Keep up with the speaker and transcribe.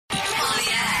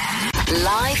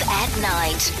Live at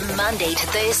night, Monday to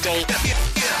Thursday.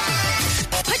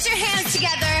 Put your hands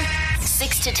together.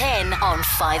 6 to 10 on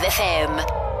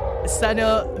 5FM.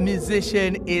 Sophomore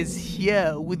musician is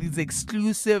here with his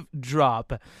exclusive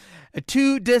drop. A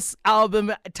 2-disc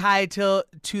album titled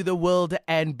To the World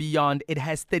and Beyond. It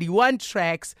has 31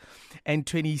 tracks and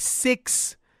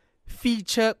 26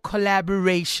 feature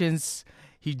collaborations.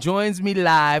 He joins me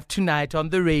live tonight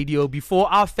on the radio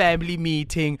before our family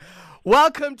meeting.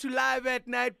 Welcome to Live at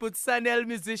Night, Sophomore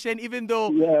musician, even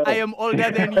though I am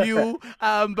older than you.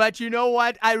 But you know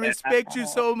what? I respect you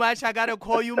so much. I got to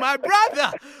call you my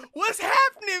brother. What's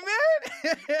happening,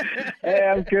 man? Hey,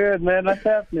 I'm good, man. What's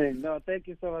happening? No, thank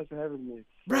you so much for having me.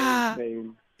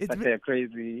 Bruh. It's such a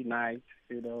crazy night,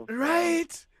 you know.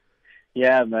 Right?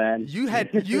 Yeah, man. You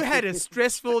had a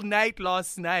stressful night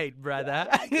last night, brother.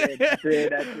 I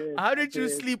did. How did you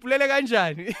sleep? Ulele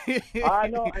kanjani? I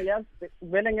know. Yes,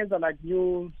 Wellingtons are like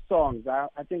new songs. I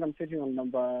think I'm sitting on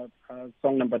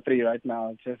song number 3 right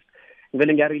now. Just when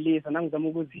I release, and I'm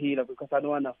healer because I don't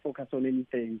want to focus on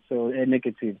anything so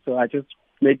negative. So I just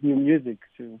make new music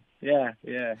too. Yeah.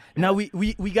 Now we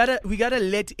gotta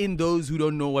let in those who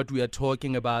don't know what we are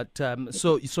talking about.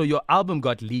 So your album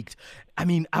got leaked. I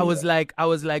mean, I was like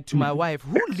to my wife,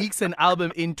 who leaks an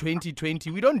album in 2020?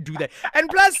 We don't do that. And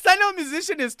plus, Sophomore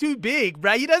musician is too big,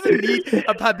 bruh. He doesn't need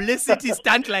a publicity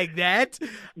stunt like that.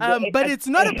 But it's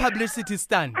not a publicity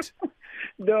stunt.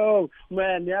 No,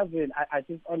 man, Yavin, I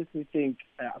just honestly think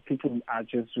people are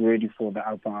just ready for the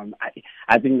album.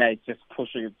 I think that it's just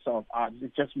pushing itself out.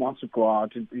 It just wants to go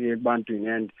out and be banting.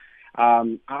 And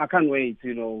I can't wait,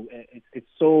 you know. It's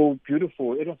so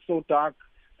beautiful. It was so dark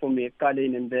for me,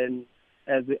 Colin, and then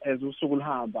as Usul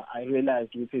Haba, I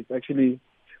realized it's actually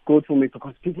good for me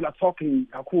because people are talking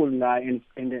cool and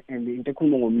the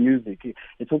music.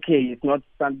 It's okay. It's not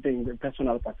something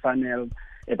personal, personal.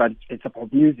 But it's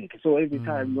about music. So every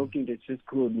time looking, it's just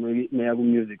good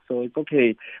music. So it's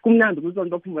okay.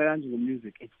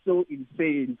 Music. It's so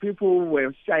insane. People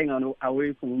were shying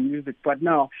away from music, but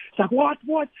now it's like,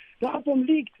 what? The album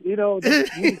leaked, you know.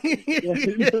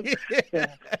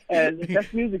 And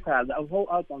that's musical. The whole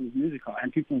album is musical,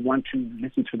 and people want to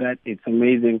listen to that. It's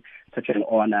amazing. Such an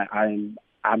honor. I'm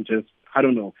just, I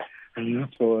don't know.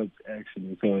 So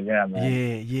actually, so yeah,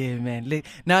 man. Yeah, man.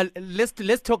 Now let's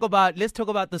talk about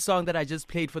the song that I just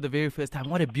played for the very first time.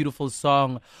 What a beautiful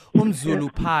song. Zulu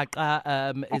Park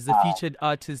is the featured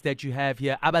artist that you have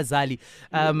here, Abazali.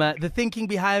 The thinking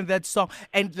behind that song,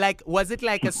 and was it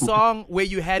like a song where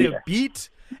you had a beat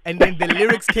and then the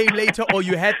lyrics came later, or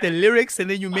you had the lyrics and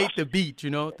then you made the beat? You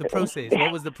know, the process.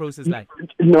 What was the process like?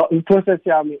 No, the process.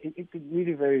 Yeah, I mean, it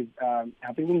really varies. I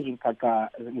think Zulu Park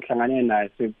like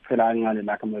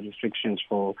restrictions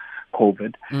for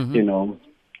COVID. You know,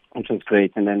 which was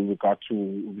great. And then we got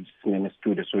to sing in the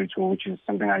studio, which is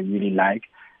something I really like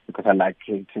because I like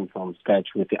creating from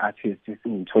scratch with the artists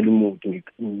in Tolimo.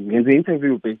 In the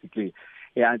interview, basically.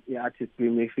 Yeah, the artists we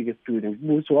make figure students.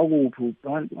 So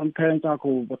on parents are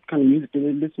what kind of music do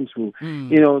they listen to?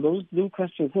 You know, those little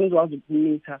questions. Sometimes I was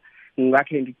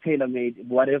working tailor-made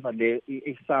whatever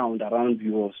a sound around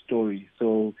your story.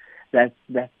 So that's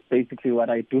basically what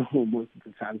I do most of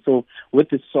the time. So with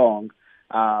the song,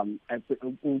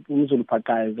 Zulu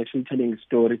Paka is actually telling a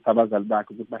story. So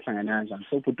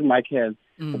put to my care,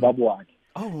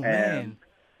 Oh man.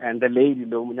 And the lady,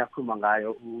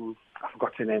 who I've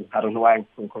got her name. I don't know why I'm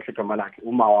from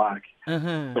Umawak.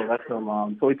 So that's her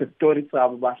mom. So it's a story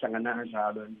and then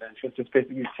she was just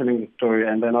basically telling the story.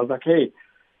 And then I was like, hey,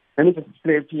 let me just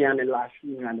play piano last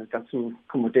year and I got to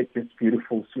accommodate this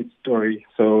beautiful, sweet story.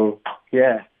 So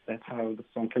yeah, that's how the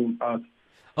song came about.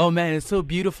 Oh man, it's so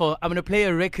beautiful. I'm going to play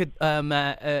a record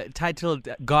titled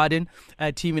Garden,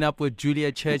 teaming up with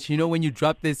Julia Church. You know, when you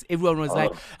dropped this, everyone was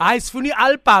like, Sfuni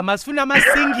album, Sfuni ma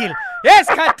single. Yes,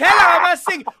 Katela ma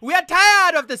single. We are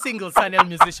tired of the single, Sophomore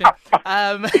musician.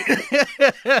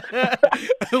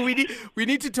 We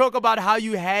need to talk about how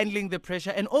you're handling the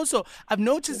pressure. And also, I've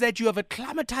noticed that you have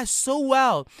acclimatized so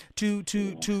well to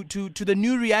the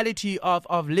new reality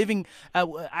of living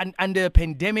under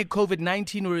pandemic,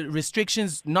 COVID-19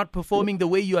 restrictions, not performing the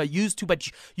way you are used to, but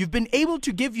you've been able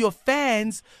to give your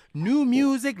fans new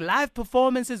music, live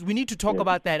performances. We need to talk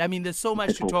about that. I mean, there's so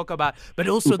much to talk about, but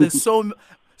also there's so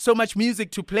much music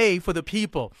to play for the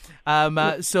people.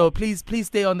 So please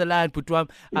stay on the line, Putwam.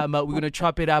 We're going to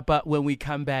chop it up when we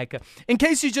come back. In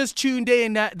case you just tuned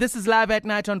in, this is Live at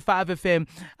Night on 5FM.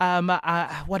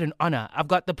 What an honor. I've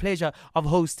got the pleasure of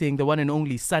hosting the one and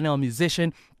only Sophomore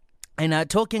musician. And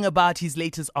talking about his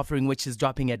latest offering, which is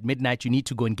dropping at midnight, you need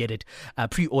to go and get it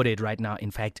pre-ordered right now, in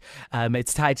fact.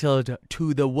 It's titled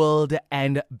To the World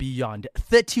and Beyond.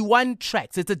 31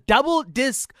 tracks. It's a double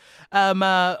disc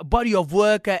body of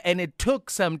work, and it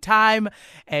took some time.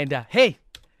 And hey,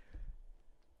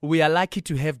 we are lucky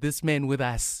to have this man with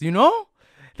us, you know?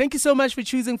 Thank you so much for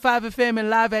choosing 5FM and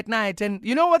Live at Night. And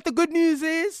you know what the good news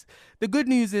is? The good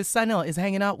news is Sanel is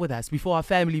hanging out with us before our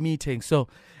family meeting. So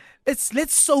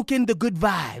let's soak in the good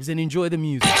vibes and enjoy the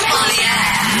music.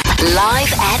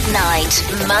 Live at Night,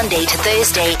 Monday to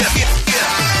Thursday.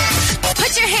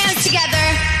 Put your hands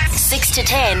together. 6 to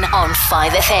 10 on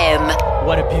 5FM.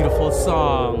 What a beautiful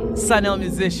song. Sanel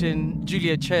musician,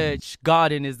 Julia Church,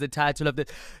 Garden is the title of the...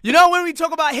 You know, when we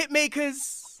talk about hit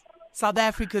makers, South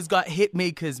Africa's got hit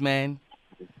makers, man.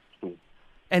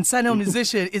 And Sanel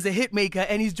musician is a hit maker,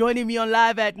 and he's joining me on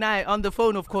Live at Night on the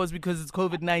phone, of course, because it's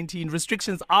COVID-19.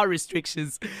 Restrictions are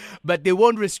restrictions, but they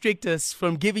won't restrict us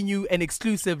from giving you an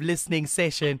exclusive listening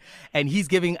session. And he's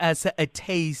giving us a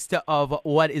taste of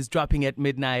what is dropping at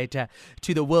midnight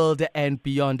to the world and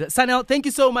beyond. Sanel, thank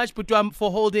you so much, Putwam,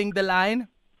 for holding the line.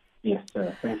 Yes,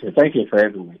 sir. Thank you. Thank you for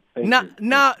having me.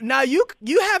 Now, you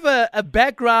have a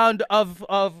background of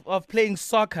playing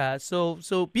soccer,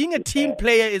 so being a team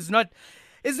player is not.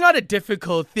 It's not a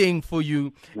difficult thing for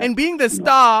you, and being the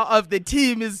star of the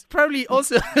team is probably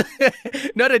also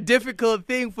not a difficult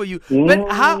thing for you. But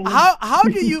how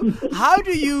do you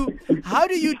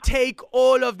take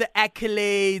all of the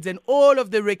accolades and all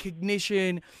of the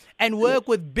recognition and work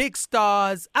with big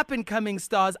stars, up and coming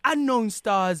stars, unknown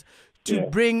stars, to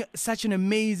bring such an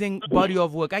amazing body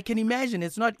of work? I can imagine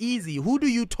it's not easy. Who do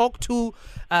you talk to?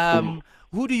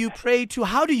 Who do you pray to?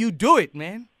 How do you do it,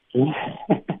 man?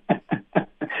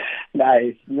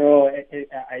 Nice. No,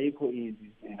 I equal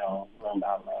easy, you know, from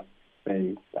that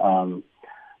space.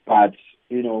 But,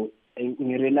 you know, I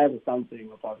realized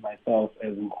something about myself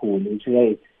as in school.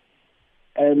 Today,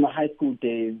 in my high school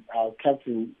days, I was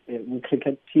captain in the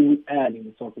cricket team and in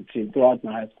the soccer team throughout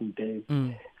my high school days.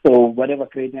 So whatever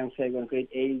grade 9, grade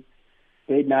 8,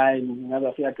 grade 9,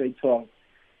 another grade 12.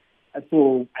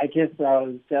 So I guess I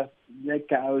was just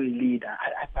like I lead.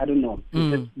 I don't know.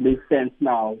 It just makes sense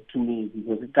now to me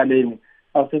because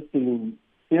I was just thinking,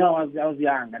 you know, I was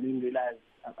young. I didn't realize.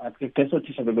 I guess what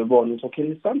teacher was born. It's okay.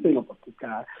 There's something about this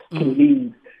guy can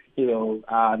lead. You know,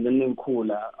 and then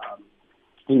cooler.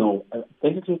 You know,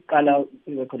 basically, color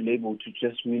record label to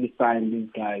just really sign these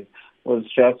guys was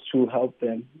just to help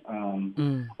them.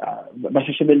 But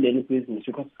she should build any business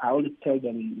because I always tell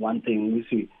them one thing. You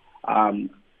see.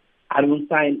 I don't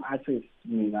sign artists,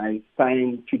 I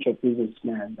sign future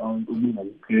businessmen or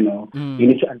women, you know. You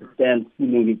need to understand, you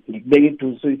know, they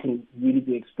do so you can really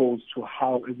be exposed to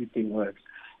how everything works.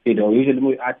 You know, usually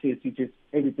with artists,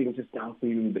 everything is just down for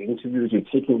you. The interviews, you're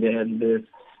taking there and this.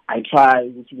 I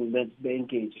try to they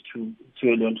engage to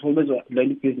learn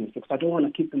the business because I don't want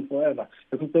to keep them forever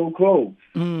because they will grow.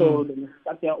 So they must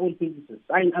start their own businesses,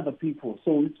 sign other people.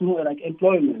 So it's more like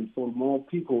employment for more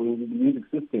people in the music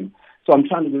system. So I'm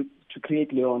trying to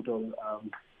create Leonto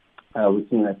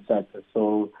within that sector.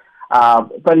 So,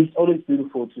 but it's always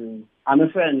beautiful to. I'm a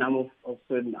fan of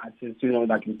certain artists, you know,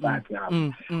 like in fact,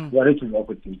 wanted to work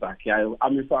with him back. I'm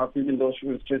a fan, even though she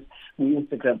was just on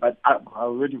Instagram, but I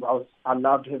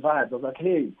loved her vibe. I was like,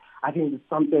 hey, I think there's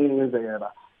something in there.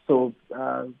 So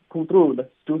pull through,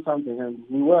 let's do something, and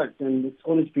we worked, and it's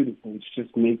always beautiful. It's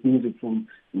just make music from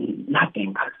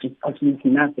nothing, just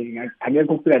absolutely nothing. I get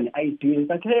go through an idea. It's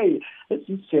like, hey, let's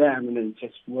just jam, and then it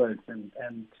just works, and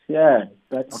yeah,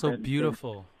 that's so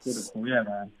beautiful. Beautiful, yeah,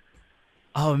 man.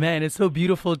 Oh man, it's so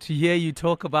beautiful to hear you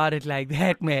talk about it like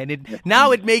that, man.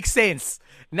 Now it makes sense.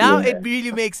 Now it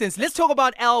really makes sense. Let's talk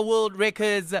about L World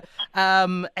Records,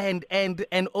 and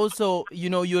also, you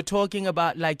know, you're talking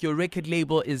about like your record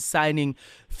label is signing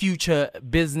future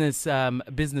business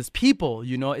people.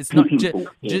 You know, it's not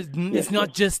it's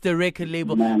not just the record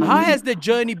label. How has the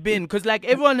journey been? Because like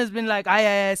everyone has been like,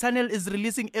 Sanel is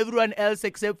releasing everyone else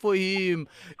except for him.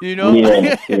 You know,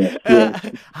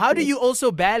 how do you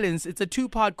also balance? It's a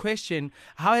two-part question.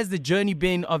 How has the journey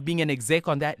been of being an exec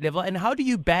on that level, and how do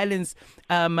you balance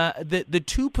the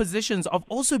two positions of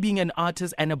also being an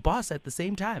artist and a boss at the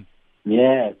same time?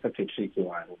 Yeah, it's such a tricky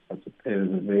one. It's a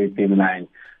very thin line.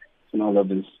 And all of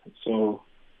this. So,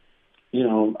 you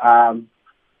know,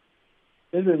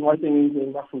 this is one thing we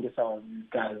learn from this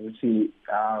guys. We see,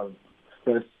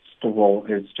 first of all,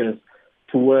 it's just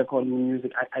to work on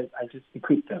music. I just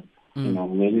equip them. You know,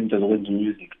 maybe it doesn't want to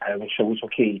music. I make sure it's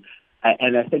okay.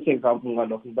 And I set an example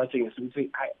of batching.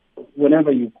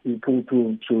 Whenever you come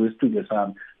to the studio,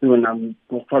 I'm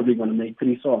probably going to make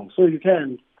 3 songs. So you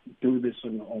can do this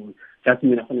on your own. Just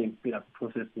mean I'm going to speed up the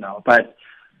process now. But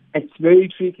it's very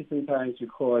tricky sometimes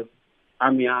because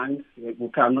I'm young.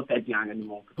 I'm not that young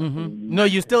anymore. No,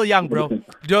 you're still young, bro.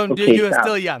 Okay, You're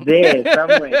still young. There,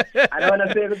 somewhere. I don't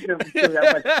want to say this,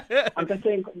 but I'm just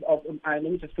saying. Let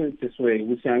me just put it this way: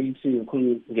 we're saying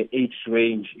the age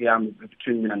range,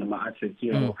 between me and my artist.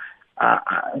 You know,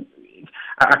 I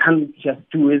can't just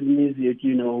do his music,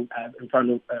 you know, in front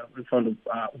of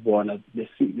one.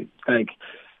 Like,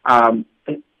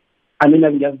 I mean,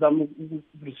 I'm just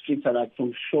restricted like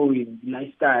from showing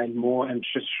lifestyle more and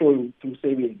just showing through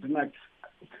savings. Like,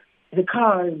 the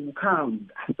car will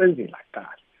come, I spend it like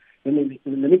that. Let me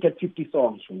get 50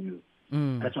 songs from you.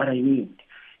 That's what I need.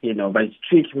 You know, but it's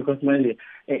tricky because mainly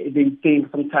they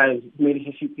think sometimes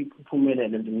maybe people put me in,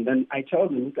 and then I tell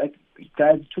them, it's like,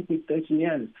 guys, it took me 13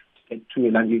 years to get to a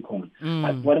language con.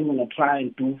 But what I'm going to try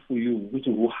and do for you, which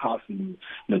will help you,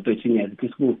 13 years, at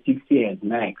least go 6 years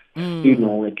max, you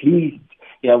know, at least.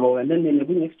 Yeah, well, and then the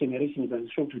next generation is going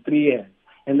to show to 3 years.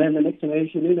 And then the next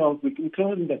generation, you know, we're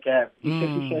closing the gap.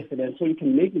 And so you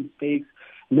can make mistakes,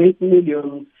 make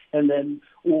millions, and then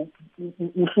and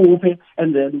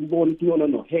then no,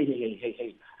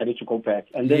 hey, I need to go back.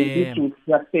 And then this will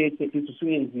succeed, it is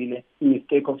a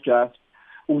mistake of just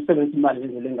you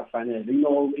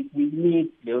know, we need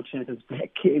the chances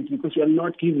black kids because we are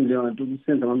not giving them to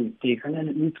send them mistakes, and then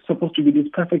it's supposed to be this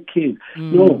perfect kid.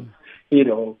 No, you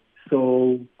know.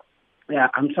 So yeah,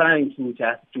 I'm trying to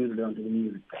just do the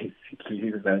music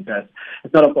basically.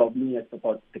 It's not about me, it's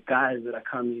about the guys that are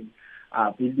coming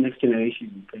up, this next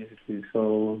generation basically.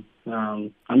 So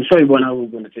I'm sure everyone else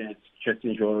is going to just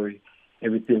enjoy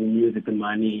everything, music and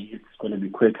money. It's going to be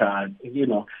quicker, you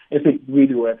know, if it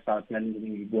really works out, then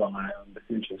we go on in the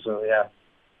future. So yeah.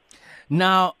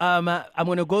 Now, I'm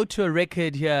going to go to a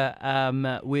record here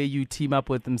where you team up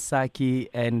with Msaki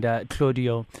and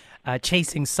Claudio,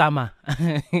 Chasing Summer.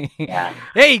 Yeah.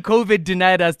 Hey, COVID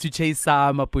denied us to chase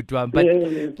Summer, Putwam. But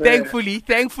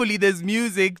thankfully, there's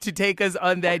music to take us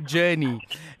on that journey.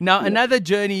 Now, another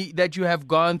journey that you have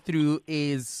gone through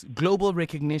is global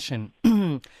recognition.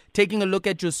 Taking a look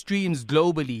at your streams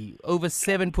globally, over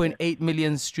 7.8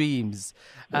 million streams,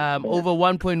 over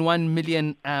 1.1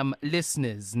 million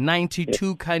listeners,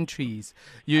 92 countries.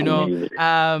 You know,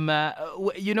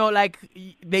 like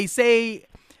they say,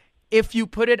 if you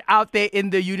put it out there in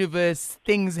the universe,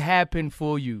 things happen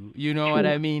for you. You know what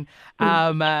I mean?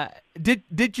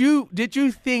 Did you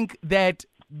think that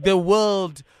the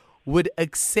world would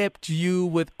accept you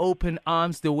with open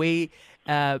arms the way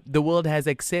the world has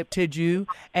accepted you?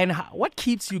 And what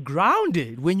keeps you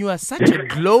grounded when you are such a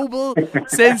global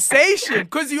sensation?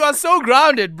 Because you are so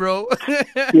grounded, bro.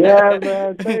 Yeah,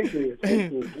 man. Thank you.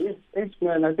 It's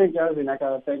man. I think I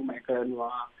gotta thank my grandma.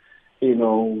 You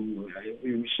know,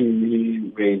 she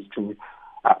really raised to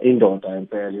indoor time,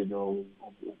 you know,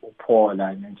 Paul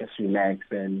and just relax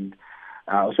and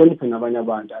so I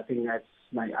think that's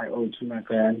I owe to my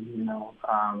grand, you know.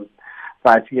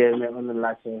 But yeah, on the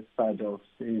latter side of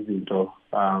it, you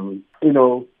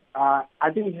know, I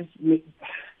think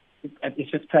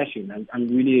it's just passion. I'm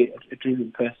really a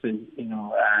driven person, you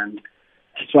know, and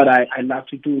it's what I love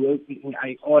to do.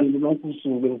 I on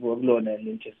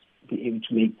and just be able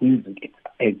to make music.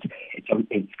 It's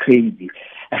crazy.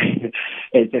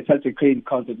 It's such a crazy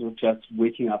concept of just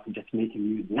waking up and just making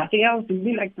music. Nothing else. It'd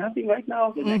be like nothing right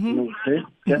now. Like, you know,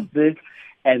 just this,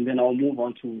 and then I'll move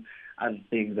on to other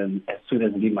things. And as soon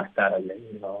as I get my start,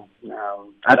 you know,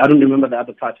 I don't remember the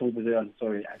other part over there. I'm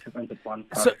sorry. I just answered one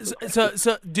part.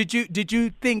 So did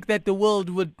you think that the world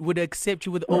would accept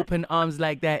you with open arms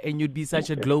like that, and you'd be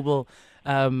such a global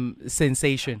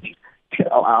sensation?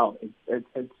 Oh, wow,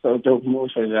 it's so dope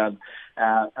motion.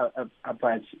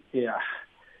 But yeah,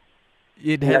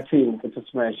 it's a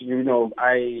smash. You know,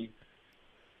 I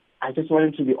just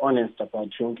wanted to be honest about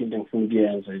joking and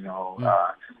Fungians, you know,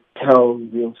 tell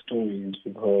real stories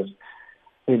because,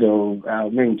 you know,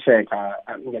 when check,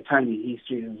 in the tiny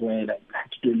history as well, I had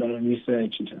to do a lot of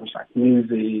research in terms of like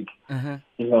music.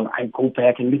 You know, I go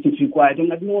back and listen to quiet. I'm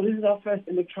like, no, this is our first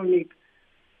electronic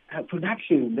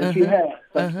production that we had.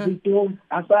 But we don't,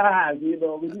 you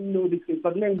know, we didn't know this.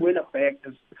 But then when I back,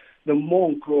 the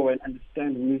more I grow and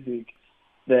understand music,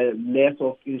 the less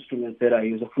of instruments that I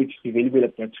use, of which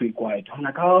developed that too quiet. I'm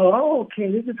like, oh, okay,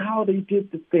 this is how they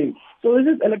did the thing. So this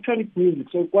is electronic music.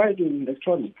 So why do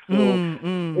electronic? So you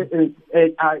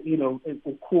know, it's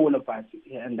cool about it.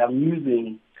 And I'm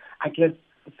using, I guess,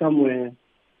 somewhere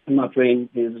in my brain,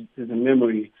 there's a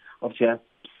memory of just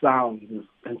sounds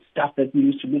and stuff that we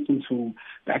used to listen to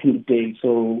back in the day.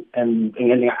 So and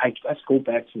I just go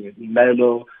back to it.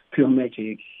 Mellow, Pure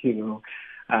Magic, you know.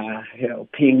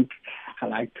 Pink. I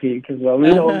like Pink as well.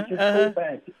 It's just so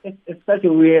bad. It's such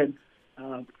a weird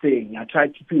thing. I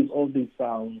tried to choose all these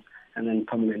sounds and then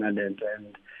come in and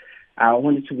I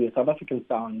wanted to be a South African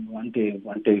sound one day.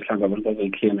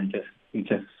 Hlanga came and just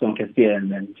song a fear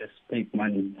and then just make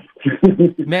money.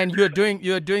 Man,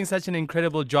 you're doing such an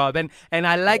incredible job, and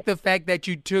I like the fact that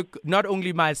you took not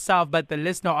only myself but the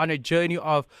listener on a journey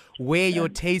of where your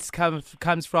taste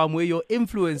comes from, where your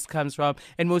influence comes from,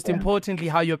 and most importantly,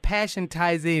 how your passion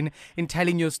ties in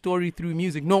telling your story through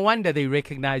music. No wonder they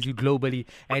recognize you globally,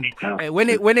 and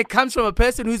when it comes from a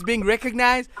person who's being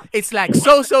recognized, it's like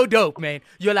so dope, man.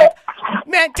 You're like,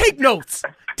 man, take notes.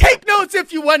 Take notes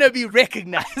if you want to be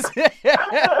recognized.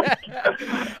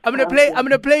 I'm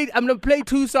gonna play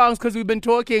two songs because we've been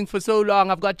talking for so long.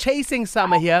 I've got Chasing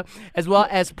Summer here as well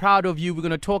as Proud of You. We're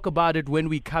gonna talk about it when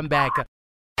we come back.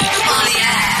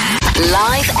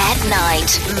 Live at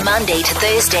night, Monday to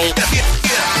Thursday.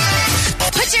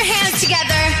 Put your hands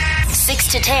together. 6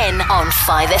 to 10 on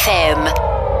 5FM.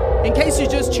 In case you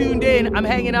just tuned in, I'm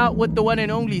hanging out with the one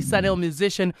and only Sanel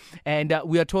musician, and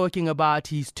we are talking about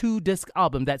his 2-disc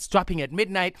album that's dropping at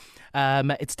midnight.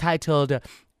 It's titled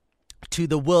To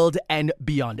the World and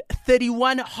Beyond.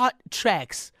 31 hot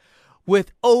tracks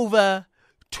with over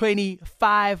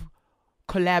 25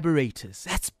 collaborators.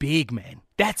 That's big, man.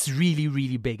 That's really,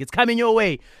 really big. It's coming your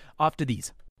way after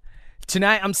these.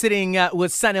 Tonight, I'm sitting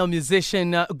with Sanel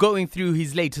musician going through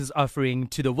his latest offering,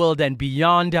 To the World and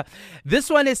Beyond. This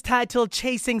one is titled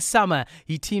Chasing Summer.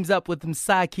 He teams up with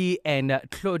Msaki and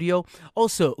Claudio.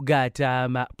 Also got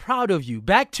Proud of You,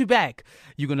 back to back.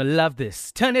 You're going to love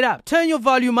this. Turn it up. Turn your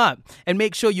volume up. And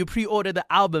make sure you pre-order the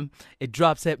album. It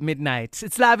drops at midnight.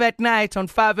 It's Live at Night on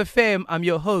 5FM. I'm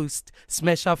your host,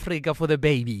 Smash Afrika for the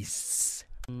babies.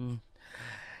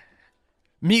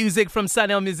 Music from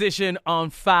Sanel Musician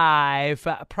on 5.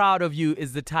 Proud of You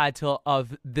is the title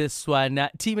of this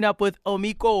one. Teaming up with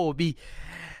Omikobi.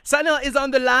 Sanel is on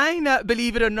the line,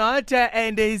 believe it or not,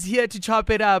 and is here to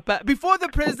chop it up. Before the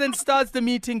president starts the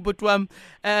meeting, Butwam,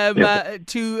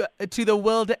 to the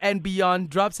World and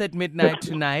Beyond drops at midnight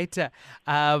tonight.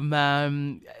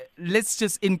 Let's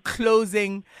just, in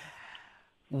closing,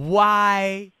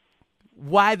 why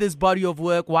this body of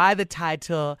work? Why the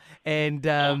title?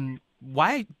 And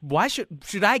why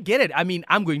should I get it? I mean,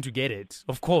 I'm going to get it,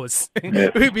 of course,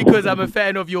 because I'm a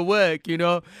fan of your work, you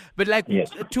know. But like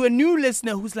to a new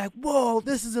listener who's like, "Whoa,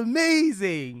 this is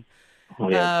amazing!"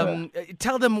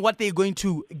 Tell them what they're going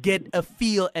to get a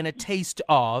feel and a taste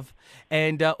of,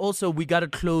 and also we got to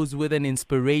close with an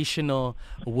inspirational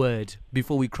word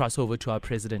before we cross over to our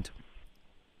president.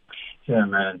 Yeah,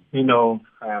 man.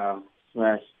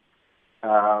 Smash.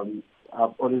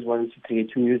 I've always wanted to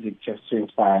create music just to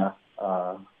inspire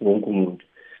wonke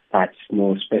but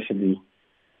more especially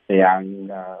the young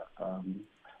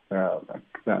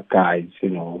guys,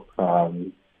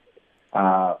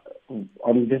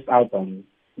 on this album,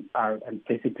 I'm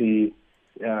basically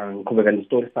covering the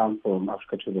story sound from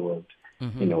Africa to the world,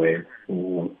 in a way.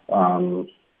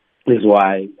 This is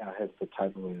why I have the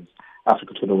title is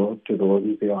Africa to the world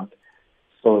and beyond.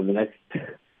 So the next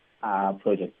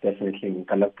project definitely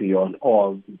can look beyond,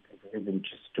 or even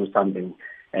just do something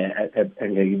and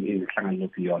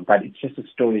beyond. But it's just a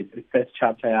story. The first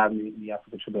chapter the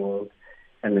Africa to the world,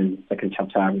 and then the second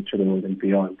chapter to the world and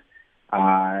beyond.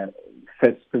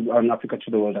 First on Africa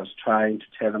to the world, I was trying to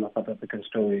tell them South African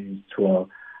stories to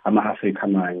Africa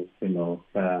mind,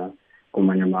 my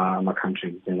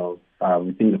countries,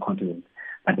 within the continent.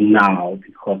 But now,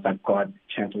 because I've got a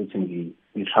chance recently,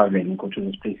 we travel and go to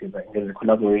those places. There's a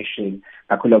collaboration.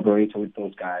 I collaborate with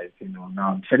those guys. Now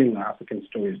I'm telling African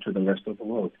stories to the rest of the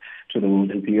world, to the world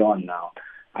and beyond. Now,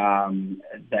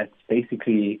 that's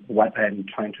basically what I'm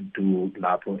trying to do,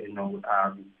 Lapo.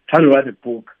 Trying to write a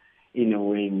book in a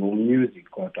way, more music,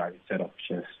 instead of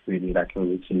just reading like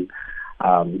written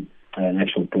an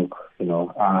actual book.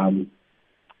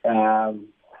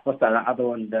 What's the other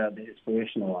one? The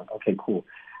inspirational one. Okay, cool.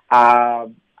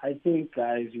 I think,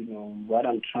 guys, what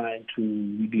I'm trying to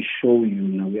really show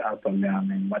you, with album,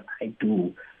 and what I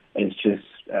do is just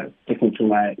sticking to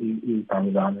my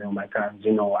my guns.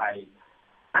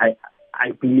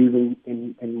 I believe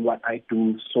in what I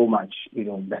do so much.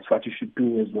 That's what you should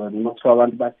do as well. Not so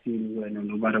around about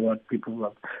no matter what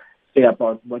people say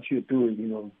about what you're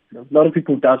doing. A lot of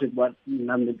people doubt it. What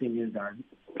the thing is that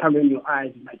covering your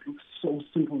eyes, it might look so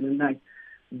simple and like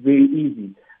very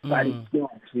easy, but it's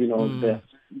not.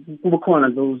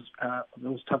 Those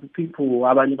type of people who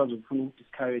are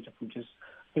discouraged from just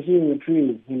pursuing a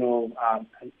dream.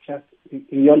 Just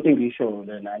beyond English,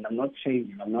 and I'm not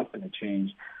changing. I'm not going to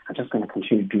change. I'm just going to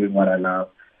continue doing what I love.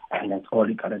 And that's all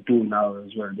you gotta do now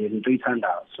as well. There's a 3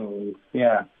 out. So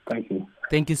yeah, thank you.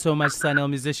 Thank you so much, Sanel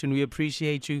Musician. We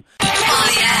appreciate you.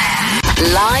 Oh, yeah.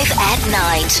 Live at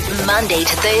night, Monday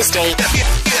to Thursday.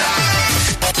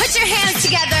 Put your hands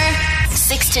together.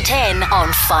 6 to 10 on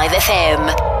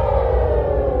 5FM.